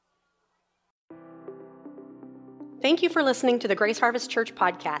Thank you for listening to the Grace Harvest Church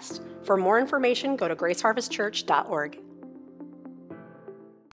podcast. For more information, go to graceharvestchurch.org.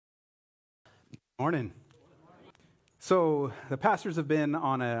 Morning. So the pastors have been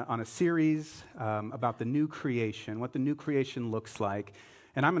on a series about the new creation, what the new creation looks like.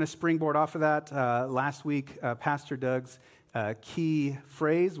 And I'm going to springboard off of that. Last week, Pastor Doug's key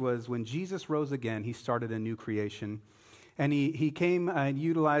phrase was, when Jesus rose again, he started a new creation. And he came and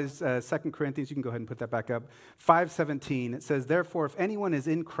utilized 2 Corinthians, you can go ahead and put that back up, 5:17. It says, "Therefore, if anyone is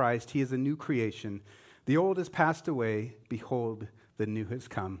in Christ, he is a new creation. The old has passed away. Behold, the new has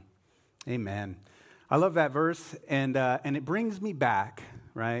come." Amen. I love that verse, and it brings me back,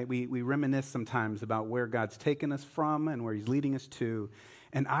 right? We reminisce sometimes about where God's taken us from and where he's leading us to.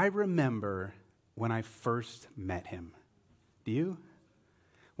 And I remember when I first met him. Do you?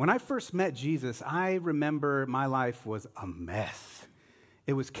 When I first met Jesus, I remember my life was a mess.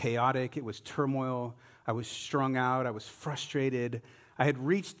 It was chaotic. It was turmoil. I was strung out. I was frustrated. I had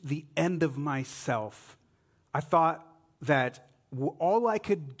reached the end of myself. I thought that all I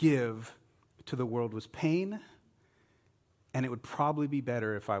could give to the world was pain, and it would probably be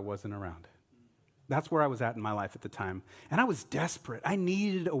better if I wasn't around. That's where I was at in my life at the time. And I was desperate. I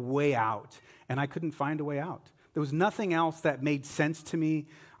needed a way out, and I couldn't find a way out. There was nothing else that made sense to me.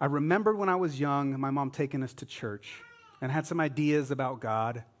 I remembered when I was young, my mom taking us to church and had some ideas about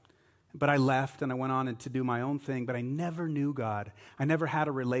God. But I left and I went on to do my own thing, but I never knew God. I never had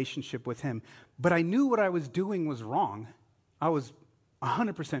a relationship with him. But I knew what I was doing was wrong. I was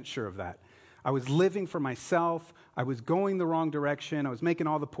 100% sure of that. I was living for myself. I was going the wrong direction. I was making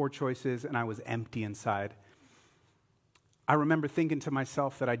all the poor choices, and I was empty inside. I remember thinking to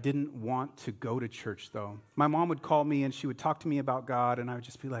myself that I didn't want to go to church, though. My mom would call me, and she would talk to me about God, and I would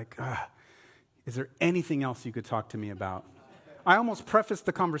just be like, is there anything else you could talk to me about? I almost prefaced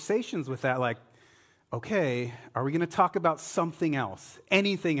the conversations with that, like, okay, are we going to talk about something else,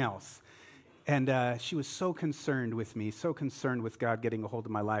 anything else? And she was so concerned with me, so concerned with God getting a hold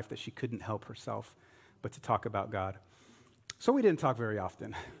of my life that she couldn't help herself but to talk about God. So we didn't talk very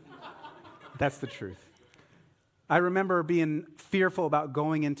often. That's the truth. I remember being fearful about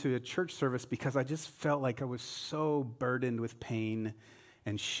going into a church service because I just felt like I was so burdened with pain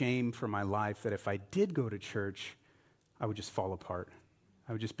and shame for my life that if I did go to church, I would just fall apart.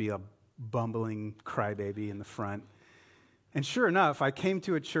 I would just be a bumbling crybaby in the front. And sure enough, I came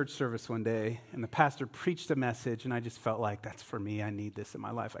to a church service one day, and the pastor preached a message, and I just felt like, that's for me. I need this in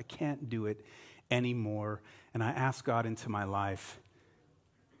my life. I can't do it anymore. And I asked God into my life,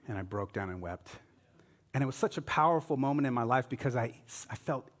 and I broke down and wept. And it was such a powerful moment in my life because I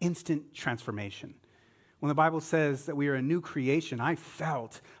felt instant transformation. When the Bible says that we are a new creation, I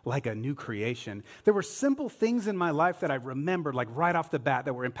felt like a new creation. There were simple things in my life that I remembered, like right off the bat,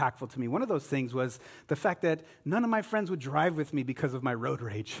 that were impactful to me. One of those things was the fact that none of my friends would drive with me because of my road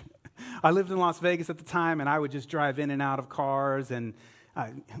rage. I lived in Las Vegas at the time, and I would just drive in and out of cars, and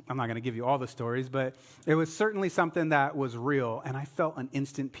I'm not going to give you all the stories, but it was certainly something that was real, and I felt an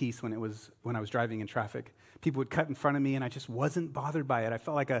instant peace when I was driving in traffic. People would cut in front of me, and I just wasn't bothered by it. I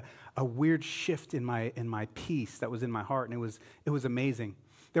felt like a weird shift in my peace that was in my heart, and it was amazing.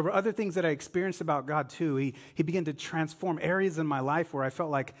 There were other things that I experienced about God too. He began to transform areas in my life where I felt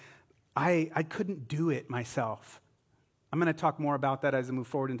like I couldn't do it myself. I'm going to talk more about that as I move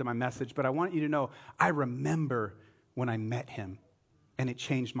forward into my message, but I want you to know I remember when I met him. And it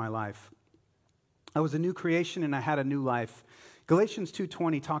changed my life. I was a new creation, and I had a new life. Galatians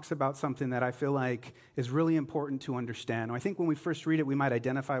 2:20 talks about something that I feel like is really important to understand. I think when we first read it, we might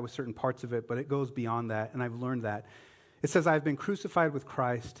identify with certain parts of it, but it goes beyond that, and I've learned that. It says, "I have been crucified with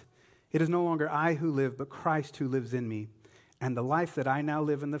Christ. It is no longer I who live, but Christ who lives in me. And the life that I now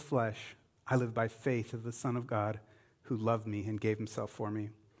live in the flesh, I live by faith of the Son of God who loved me and gave himself for me."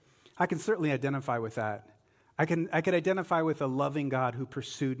 I can certainly identify with that. I could identify with a loving God who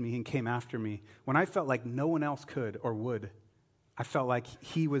pursued me and came after me when I felt like no one else could or would. I felt like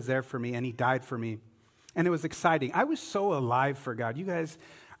he was there for me and he died for me. And it was exciting. I was so alive for God. You guys,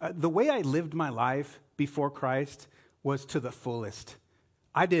 the way I lived my life before Christ was to the fullest.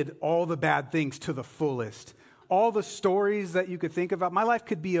 I did all the bad things to the fullest. All the stories that you could think about. My life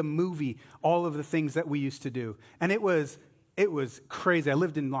could be a movie, all of the things that we used to do. And it was crazy. I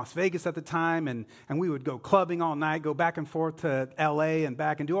lived in Las Vegas at the time, and we would go clubbing all night, go back and forth to LA and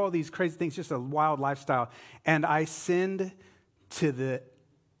back and do all these crazy things, just a wild lifestyle. And I sinned to the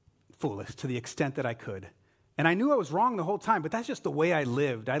fullest, to the extent that I could. And I knew I was wrong the whole time, but that's just the way I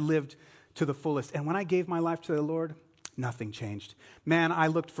lived. I lived to the fullest. And when I gave my life to the Lord, nothing changed. Man, I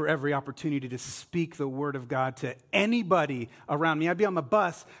looked for every opportunity to speak the word of God to anybody around me. I'd be on the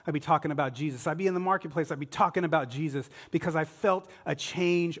bus, I'd be talking about Jesus. I'd be in the marketplace, I'd be talking about Jesus because I felt a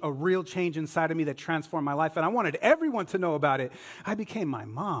change, a real change inside of me that transformed my life. And I wanted everyone to know about it. I became my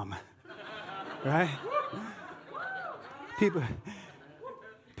mom, right?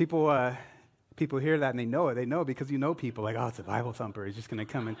 People hear that and they know it. They know because you know people like, oh, it's a Bible thumper. He's just going to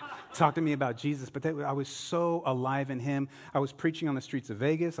come and talk to me about Jesus. But I was so alive in him. I was preaching on the streets of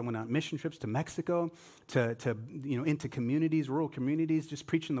Vegas. I went on mission trips to Mexico, into communities, rural communities, just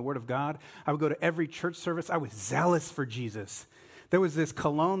preaching the word of God. I would go to every church service. I was zealous for Jesus. There was this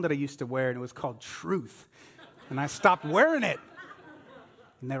cologne that I used to wear, and it was called Truth. And I stopped wearing it.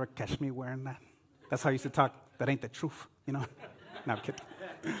 You never catch me wearing that. That's how I used to talk. That ain't the truth, No, I'm kidding.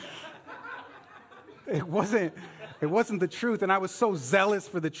 It wasn't the truth, and I was so zealous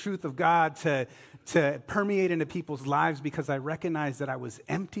for the truth of God to permeate into people's lives because I recognized that I was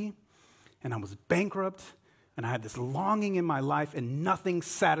empty and I was bankrupt and I had this longing in my life and nothing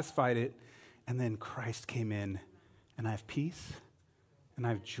satisfied it. And then Christ came in and I have peace and I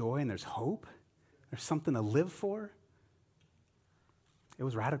have joy and there's hope. There's something to live for. It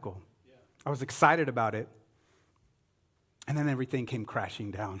was radical. I was excited about it. And then everything came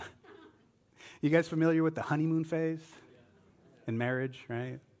crashing down. You guys familiar with the honeymoon phase in marriage,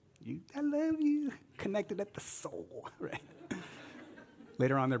 right? I love you, connected at the soul, right?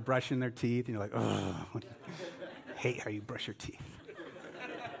 Later on, they're brushing their teeth, and you're like, oh, hate how you brush your teeth.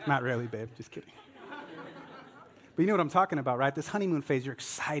 Not really, babe, just kidding. But you know what I'm talking about, right? This honeymoon phase, you're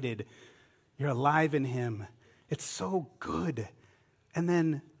excited. You're alive in him. It's so good. And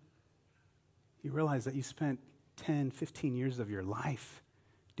then you realize that you spent 10, 15 years of your life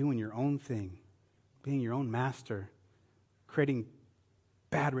doing your own thing, being your own master, creating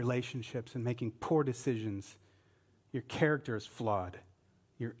bad relationships and making poor decisions. Your character is flawed.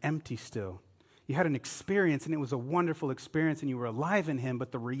 You're empty still. You had an experience, and it was a wonderful experience, and you were alive in him,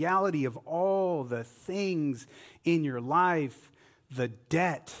 but the reality of all the things in your life, the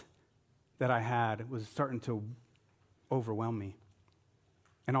debt that I had was starting to overwhelm me,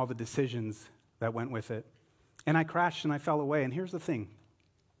 and all the decisions that went with it. And I crashed and I fell away. And here's the thing.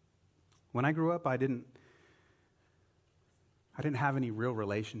 When I grew up, I didn't have any real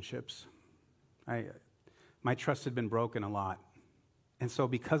relationships. My trust had been broken a lot. And so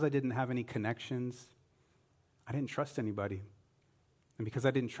because I didn't have any connections, I didn't trust anybody. And because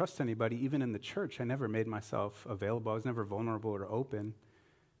I didn't trust anybody, even in the church, I never made myself available. I was never vulnerable or open.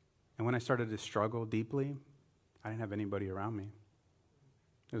 And when I started to struggle deeply, I didn't have anybody around me.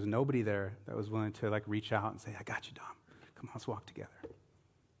 There was nobody there that was willing to reach out and say, I got you, Dom. Come on, let's walk together.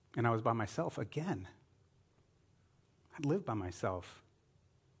 And I was by myself again. I'd lived by myself.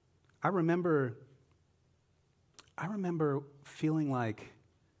 I remember feeling like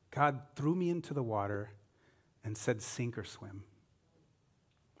God threw me into the water and said, sink or swim.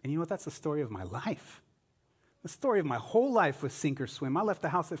 And you know what? That's the story of my life. The story of my whole life was sink or swim. I left the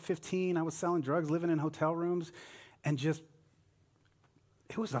house at 15. I was selling drugs, living in hotel rooms, and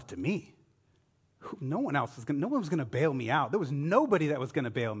it was up to me. No one was going to bail me out. There was nobody that was going to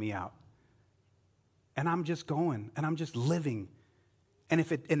bail me out. And I'm just going, and I'm just living. And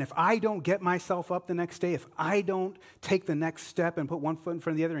if I don't get myself up the next day, if I don't take the next step and put one foot in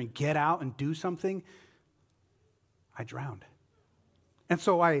front of the other and get out and do something, I drowned. And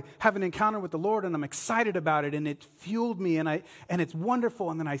so I have an encounter with the Lord, and I'm excited about it, and it fueled me, and it's wonderful.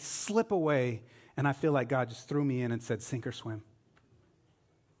 And then I slip away, and I feel like God just threw me in and said, sink or swim.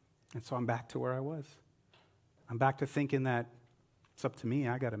 And so I'm back to where I was. I'm back to thinking that it's up to me.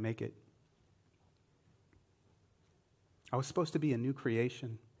 I got to make it. I was supposed to be a new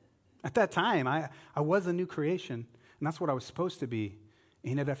creation. At that time, I was a new creation, and that's what I was supposed to be.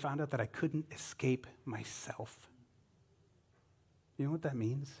 And yet I found out that I couldn't escape myself. You know what that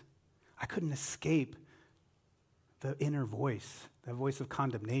means? I couldn't escape the inner voice, the voice of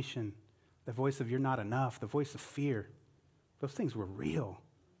condemnation, the voice of you're not enough, the voice of fear. Those things were real.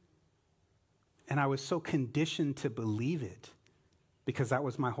 And I was so conditioned to believe it because that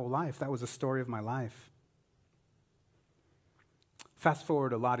was my whole life. That was the story of my life. Fast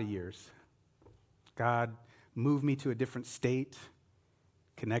forward a lot of years. God moved me to a different state,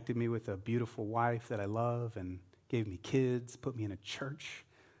 connected me with a beautiful wife that I love, and gave me kids, put me in a church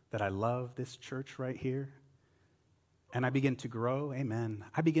that I love, this church right here. And I began to grow. Amen.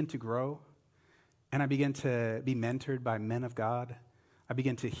 I began to grow, and I began to be mentored by men of God. I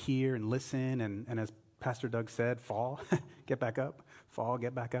began to hear and listen, and as Pastor Doug said, fall, get back up, fall,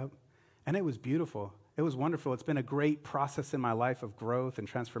 get back up. And it was beautiful. It was wonderful. It's been a great process in my life of growth and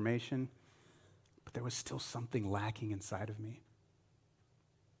transformation. but there was still something lacking inside of me.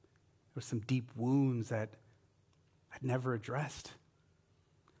 There were some deep wounds that I'd never addressed.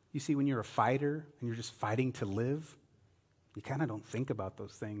 You see, when you're a fighter and you're just fighting to live, you kind of don't think about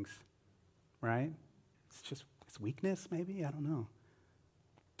those things, right? It's weakness, maybe? I don't know.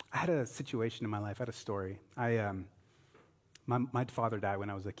 I had a situation in my life. I had a story. My father died when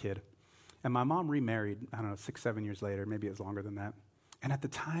I was a kid. And my mom remarried, 6, 7 years later. Maybe it was longer than that. And at the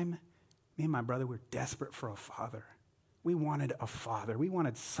time, me and my brother were desperate for a father. We wanted a father. We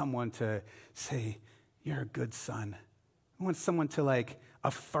wanted someone to say, you're a good son. We want someone to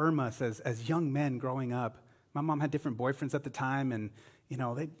affirm us as young men growing up. My mom had different boyfriends at the time, and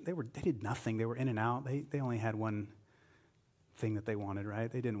they did nothing. They were in and out. They only had one thing that they wanted,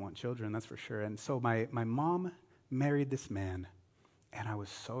 right? They didn't want children, that's for sure. And so my mom married this man, and I was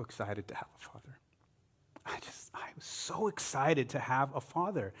so excited to have a father. I was so excited to have a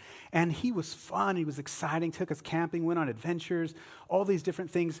father. And he was fun, he was exciting, took us camping, went on adventures, all these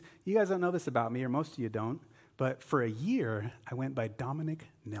different things. You guys don't know this about me, or most of you don't, but for a year, I went by Dominic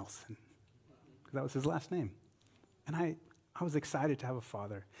Nelson, because that was his last name. And I was excited to have a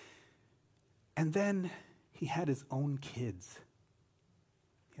father. And then he had his own kids.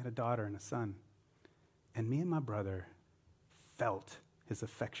 He had a daughter and a son. And me and my brother felt his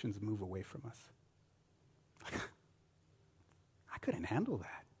affections move away from us. I couldn't handle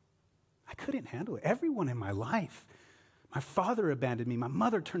that. I couldn't handle it. Everyone in my life. My father abandoned me. My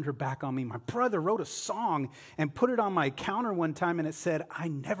mother turned her back on me. My brother wrote a song and put it on my counter one time, and it said, I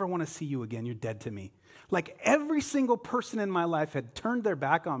never want to see you again. You're dead to me. Like every single person in my life had turned their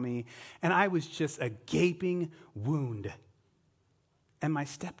back on me, and I was just a gaping wound. And my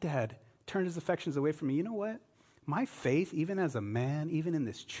stepdad turned his affections away from me. You know what? My faith, even as a man, even in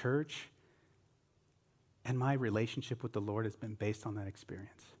this church, and my relationship with the Lord has been based on that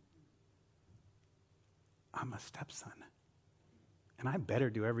experience. I'm a stepson. And I better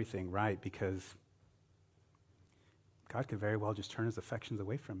do everything right, because God could very well just turn his affections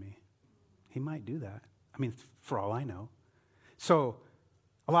away from me. He might do that. I mean, for all I know. So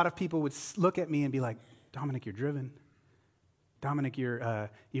a lot of people would look at me and be like, Dominic, you're driven. Dominic, you're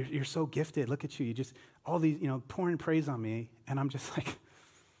so gifted. Look at you. You just, all these, pouring praise on me. And I'm just like,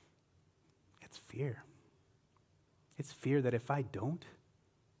 it's fear. It's fear that if I don't,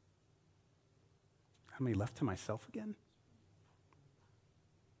 I'm going to be left to myself again.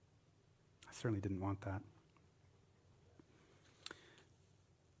 I certainly didn't want that.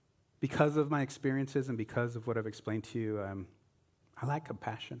 Because of my experiences and because of what I've explained to you, I lack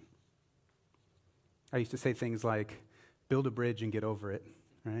compassion. I used to say things like, build a bridge and get over it,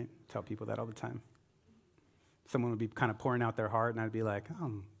 right? Tell people that all the time. Someone would be kind of pouring out their heart, and I'd be like,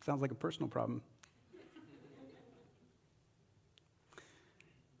 sounds like a personal problem.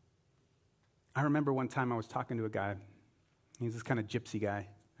 I remember one time I was talking to a guy. He was this kind of gypsy guy.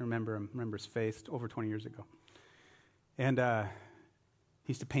 I remember him, remember his face, over 20 years ago. And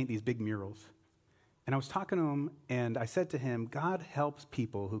he used to paint these big murals. And I was talking to him, and I said to him, God helps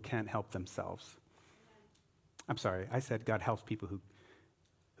people who can't help themselves. I'm sorry, I said God helps people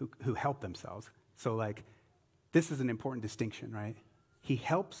who help themselves. So this is an important distinction, right? He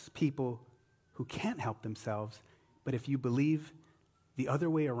helps people who can't help themselves, but if you believe the other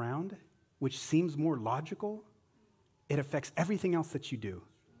way around, which seems more logical, it affects everything else that you do.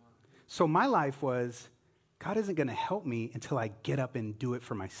 So my life was, God isn't going to help me until I get up and do it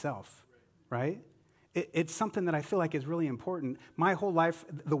for myself, right? It's something that I feel like is really important. My whole life,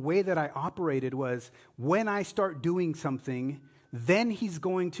 the way that I operated was, when I start doing something, then he's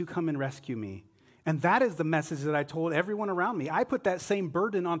going to come and rescue me. And that is the message that I told everyone around me. I put that same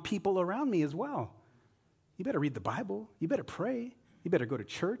burden on people around me as well. You better read the Bible. You better pray. You better go to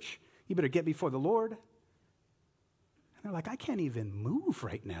church. You better get before the Lord. And they're like, I can't even move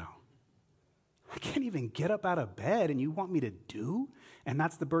right now. I can't even get up out of bed, and you want me to do? And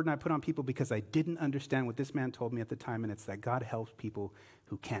that's the burden I put on people, because I didn't understand what this man told me at the time, and it's that God helps people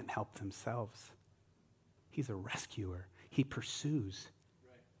who can't help themselves. He's a rescuer. He pursues.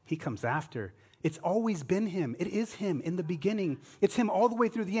 Right. He comes after. It's always been him. It is him in the beginning. It's him all the way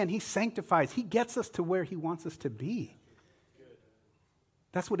through the end. He sanctifies. He gets us to where he wants us to be.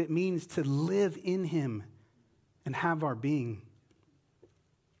 That's what it means to live in him and have our being.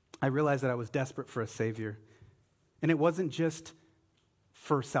 I realized that I was desperate for a Savior. And it wasn't just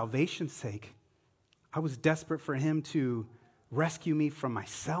for salvation's sake. I was desperate for him to rescue me from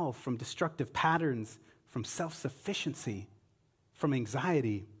myself, from destructive patterns, from self-sufficiency, from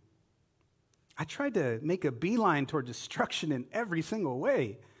anxiety. I tried to make a beeline toward destruction in every single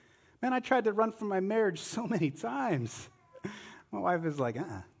way. Man, I tried to run from my marriage so many times. My wife is like,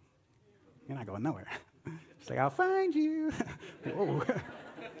 You're not going nowhere. She's like, I'll find you. Whoa.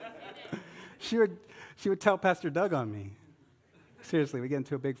 She would tell Pastor Doug on me. Seriously, we get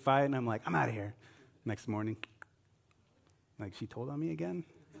into a big fight, and I'm like, I'm out of here. Next morning, like, she told on me again?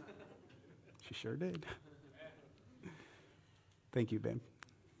 She sure did. Thank you, babe.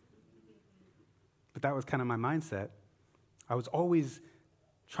 But that was kind of my mindset. I was always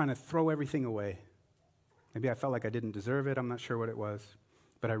trying to throw everything away. Maybe I felt like I didn't deserve it. I'm not sure what it was.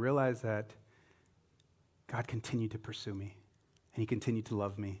 But I realized that God continued to pursue me, and he continued to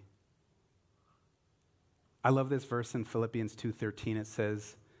love me. I love this verse in Philippians 2:13. It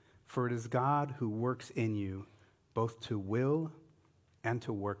says, "For it is God who works in you, both to will and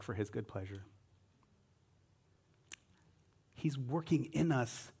to work for his good pleasure." He's working in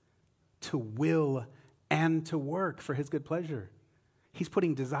us to will and to work for his good pleasure. He's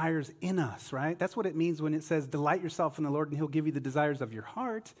putting desires in us, right? That's what it means when it says, delight yourself in the Lord and he'll give you the desires of your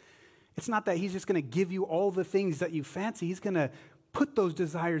heart. It's not that he's just going to give you all the things that you fancy. He's going to put those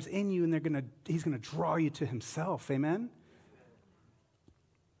desires in you and he's going to draw you to himself. Amen?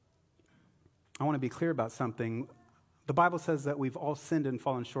 I want to be clear about something. The Bible says that we've all sinned and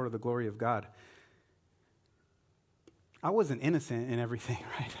fallen short of the glory of God. I wasn't innocent in everything,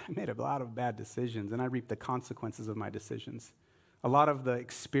 right? I made a lot of bad decisions, and I reaped the consequences of my decisions. A lot of the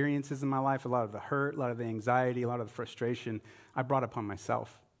experiences in my life, a lot of the hurt, a lot of the anxiety, a lot of the frustration, I brought upon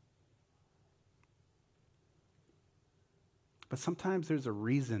myself. But sometimes there's a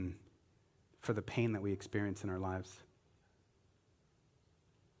reason for the pain that we experience in our lives.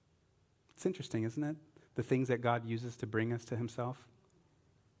 It's interesting, isn't it? The things that God uses to bring us to himself.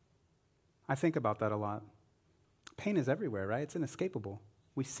 I think about that a lot. Pain is everywhere, right? It's inescapable.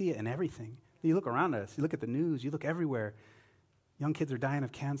 We see it in everything. You look around us, you look at the news, you look everywhere. Young kids are dying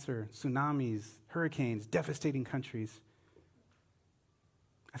of cancer, tsunamis, hurricanes, devastating countries.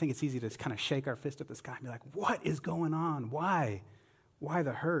 I think it's easy to kind of shake our fist at the sky and be like, what is going on? Why? Why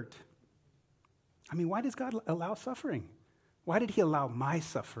the hurt? I mean, why does God allow suffering? Why did he allow my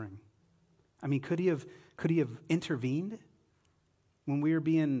suffering? I mean, could he have intervened when we were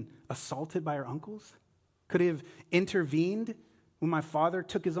being assaulted by our uncles? Could he have intervened when my father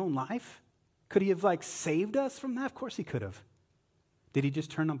took his own life? Could he have saved us from that? Of course he could have. Did he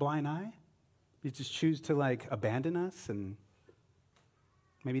just turn a blind eye? Did he just choose to abandon us and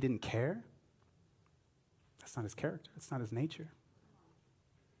maybe didn't care? That's not his character. That's not his nature.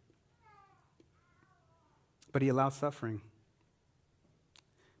 But he allows suffering.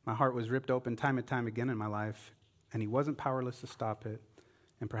 My heart was ripped open time and time again in my life, and he wasn't powerless to stop it,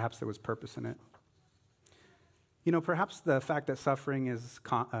 and perhaps there was purpose in it. You know, perhaps the fact that suffering is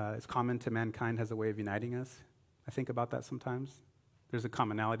common to mankind has a way of uniting us. I think about that sometimes. There's a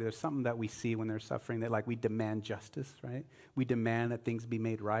commonality. There's something that we see when there's suffering that we demand justice, right? We demand that things be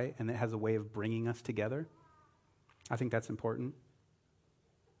made right, and it has a way of bringing us together. I think that's important.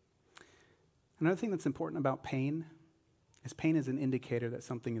 Another thing that's important about pain is an indicator that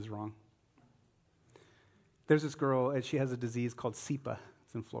something is wrong. There's this girl, and she has a disease called SIPA.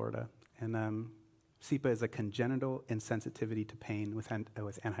 It's in Florida. And SIPA is a congenital insensitivity to pain with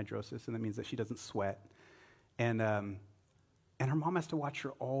anhidrosis, and that means that she doesn't sweat. And her mom has to watch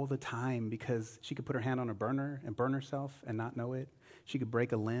her all the time because she could put her hand on a burner and burn herself and not know it. She could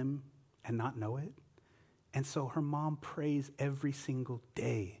break a limb and not know it. And so her mom prays every single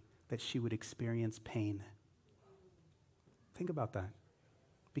day that she would experience pain. Think about that.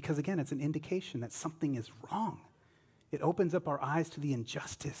 Because again, it's an indication that something is wrong. It opens up our eyes to the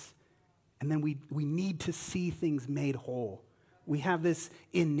injustice. And then we need to see things made whole. We have this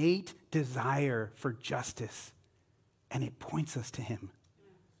innate desire for justice, and it points us to him.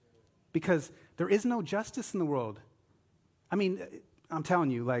 Because there is no justice in the world. I mean, I'm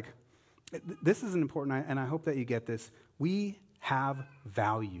telling you, this is important, and I hope that you get this. We have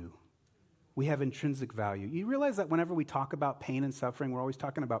value. We have intrinsic value. You realize that whenever we talk about pain and suffering, we're always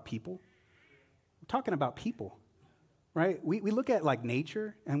talking about people? We're talking about people. Right? We look at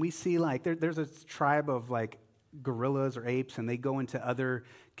nature and we see there's a tribe of gorillas or apes, and they go into other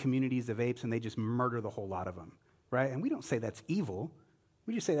communities of apes and they just murder the whole lot of them. Right? And we don't say that's evil.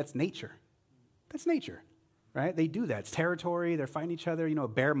 We just say that's nature. That's nature. Right? They do that. It's territory. They're fighting each other. You know, a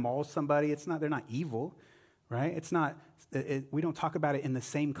bear mauls somebody. They're not evil. Right? We don't talk about it in the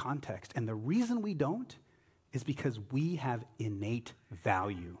same context. And the reason we don't is because we have innate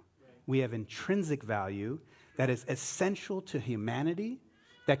value. We have intrinsic value that is essential to humanity,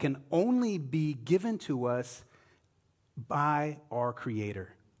 that can only be given to us by our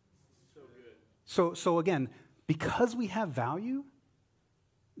Creator. So good. So again, because we have value,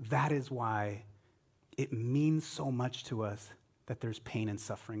 that is why it means so much to us that there's pain and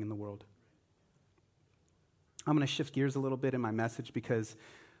suffering in the world. I'm going to shift gears a little bit in my message because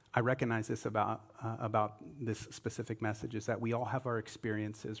I recognize this about this specific message is that we all have our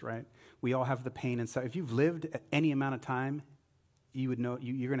experiences, right? We all have the pain and stuff. If you've lived any amount of time, you would know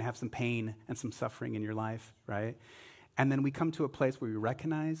you're going to have some pain and some suffering in your life, right? And then we come to a place where we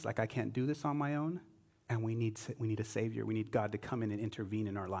recognize, like, I can't do this on my own, and we need a Savior. We need God to come in and intervene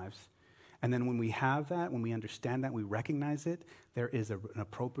in our lives. And then when we have that, when we understand that, we recognize it, there is an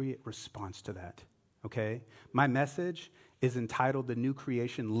appropriate response to that, okay? My message is entitled, The New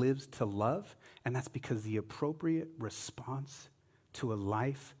Creation Lives to Love, and that's because the appropriate response to a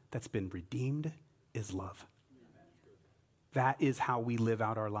life that's been redeemed is love. That is how we live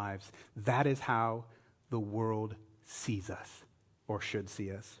out our lives. That is how the world sees us, or should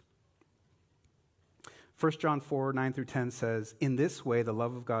see us. 1 John 4, 9 through 10 says, in this way the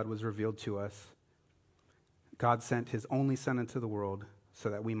love of God was revealed to us. God sent his only Son into the world so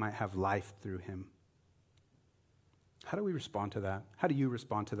that we might have life through him. How do we respond to that? How do you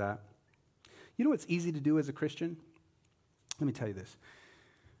respond to that? You know what's easy to do as a Christian? Let me tell you this.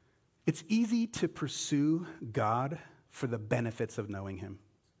 It's easy to pursue God for the benefits of knowing him.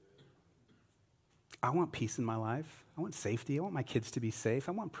 I want peace in my life. I want safety. I want my kids to be safe.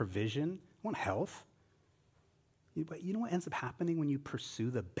 I want provision. I want health. But you know what ends up happening when you pursue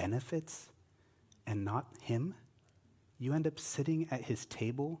the benefits and not him? You end up sitting at his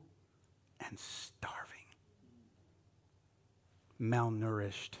table and starving,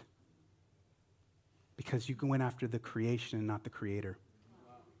 malnourished, because you went after the creation and not the creator.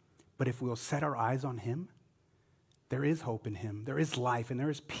 But if we'll set our eyes on him, there is hope in him. There is life and there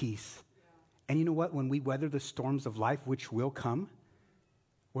is peace. And you know what? When we weather the storms of life, which will come,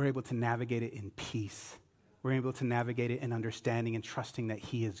 we're able to navigate it in peace. We're able to navigate it in understanding and trusting that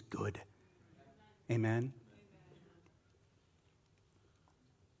he is good. Amen?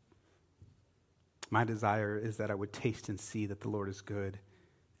 My desire is that I would taste and see that the Lord is good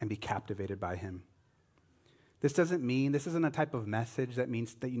and be captivated by him. This isn't a type of message that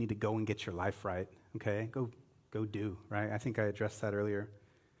means that you need to go and get your life right, okay? Go do, right? I think I addressed that earlier.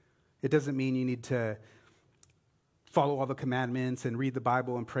 It doesn't mean you need to follow all the commandments and read the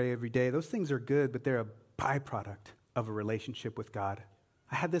Bible and pray every day. Those things are good, but they're a byproduct of a relationship with God.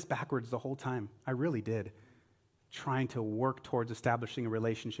 I had this backwards the whole time. I really did. Trying to work towards establishing a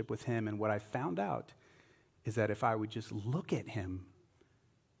relationship with him. And what I found out is that if I would just look at him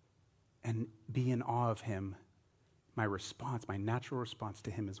and be in awe of him, my natural response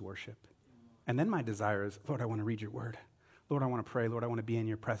to him is worship. And then my desire is, Lord, I want to read your word. Lord, I want to pray. Lord, I want to be in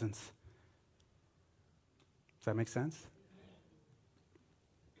your presence. Does that make sense?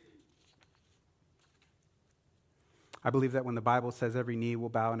 I believe that when the Bible says every knee will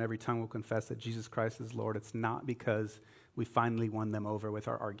bow and every tongue will confess that Jesus Christ is Lord, it's not because we finally won them over with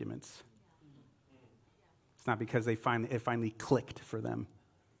our arguments. It's not because it finally clicked for them.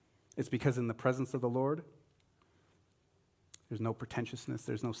 It's because in the presence of the Lord, there's no pretentiousness,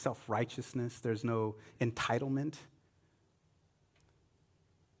 there's no self-righteousness, there's no entitlement.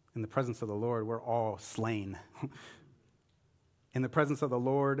 In the presence of the Lord, we're all slain. In the presence of the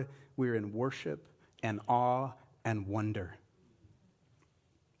Lord, we're in worship and awe and wonder.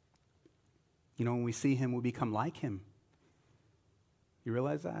 You know, when we see him, we become like him. You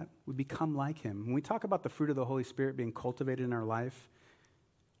realize that? We become like him. When we talk about the fruit of the Holy Spirit being cultivated in our life,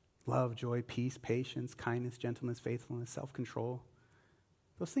 love, joy, peace, patience, kindness, gentleness, faithfulness, self-control,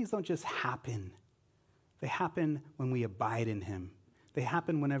 those things don't just happen. They happen when we abide in him. They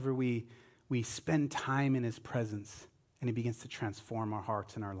happen whenever we spend time in his presence and he begins to transform our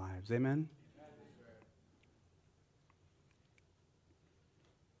hearts and our lives. Amen?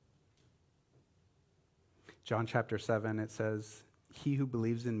 John chapter 7, it says, he who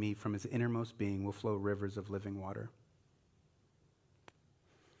believes in me, from his innermost being will flow rivers of living water.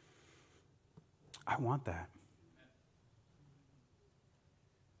 I want that.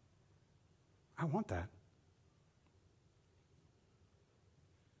 I want that.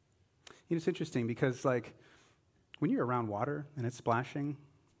 You know, it's interesting because, like, when you're around water and it's splashing,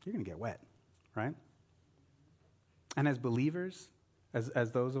 you're going to get wet, right? And as believers,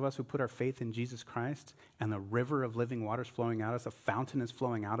 as those of us who put our faith in Jesus Christ and the river of living water is flowing out of us, a fountain is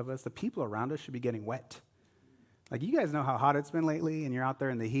flowing out of us, the people around us should be getting wet. Like, you guys know how hot it's been lately, and you're out there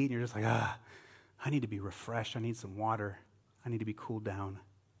in the heat, and you're just like, I need to be refreshed. I need some water. I need to be cooled down.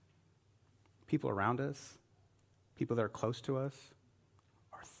 People around us, people that are close to us,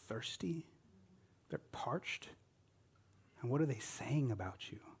 are thirsty. They're parched. And what are they saying about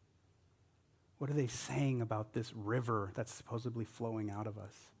you? What are they saying about this river that's supposedly flowing out of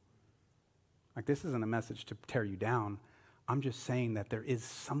us? Like, this isn't a message to tear you down. I'm just saying that there is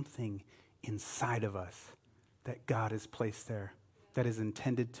something inside of us that God has placed there, that is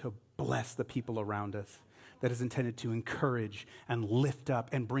intended to bless the people around us, that is intended to encourage and lift up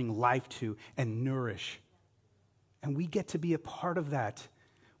and bring life to and nourish. And we get to be a part of that.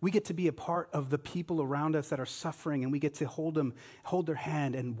 We get to be a part of the people around us that are suffering, and we get to hold their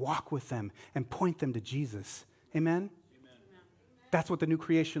hand and walk with them and point them to Jesus. Amen? That's what the new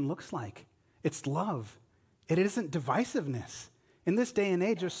creation looks like. It's love. It isn't divisiveness. In this day and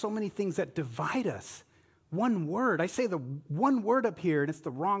age, there's so many things that divide us. One word. I say the one word up here, and it's the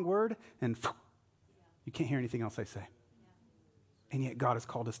wrong word, and you can't hear anything else I say. And yet God has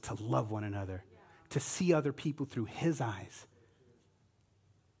called us to love one another, to see other people through his eyes.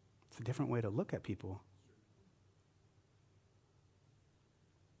 It's a different way to look at people.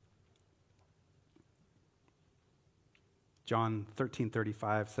 John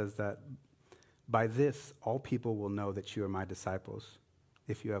 13:35 says that by this all people will know that you are my disciples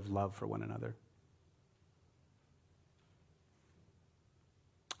if you have love for one another.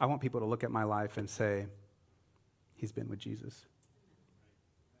 I want people to look at my life and say, he's been with Jesus.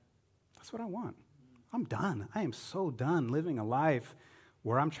 That's what I want. I'm done. I am so done living a life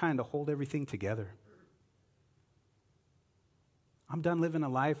where I'm trying to hold everything together. I'm done living a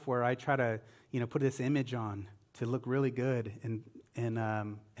life where I try to, put this image on to look really good, and in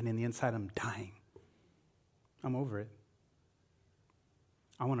the inside I'm dying. I'm over it.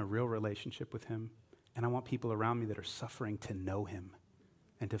 I want a real relationship with him, and I want people around me that are suffering to know him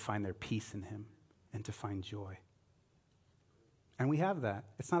and to find their peace in him and to find joy. And we have that.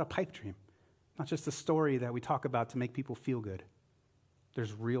 It's not a pipe dream, not just a story that we talk about to make people feel good.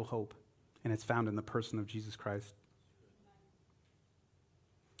 There's real hope, and it's found in the person of Jesus Christ.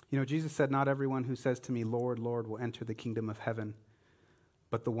 Jesus said, not everyone who says to me, Lord, Lord, will enter the kingdom of heaven,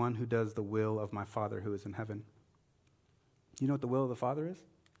 but the one who does the will of my Father who is in heaven. You know what the will of the Father is?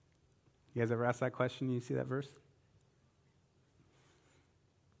 You guys ever ask that question? You see that verse?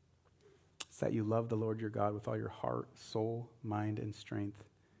 It's that you love the Lord your God with all your heart, soul, mind, and strength,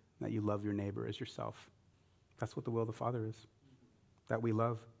 and that you love your neighbor as yourself. That's what the will of the Father is, that we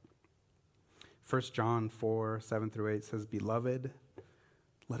love. 1 John 4:7-8 says, Beloved,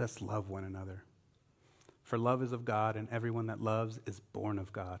 let us love one another. For love is of God, and everyone that loves is born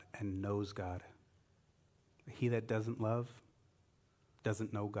of God and knows God. He that doesn't love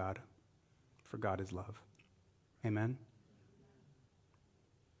doesn't know God, for God is love. Amen?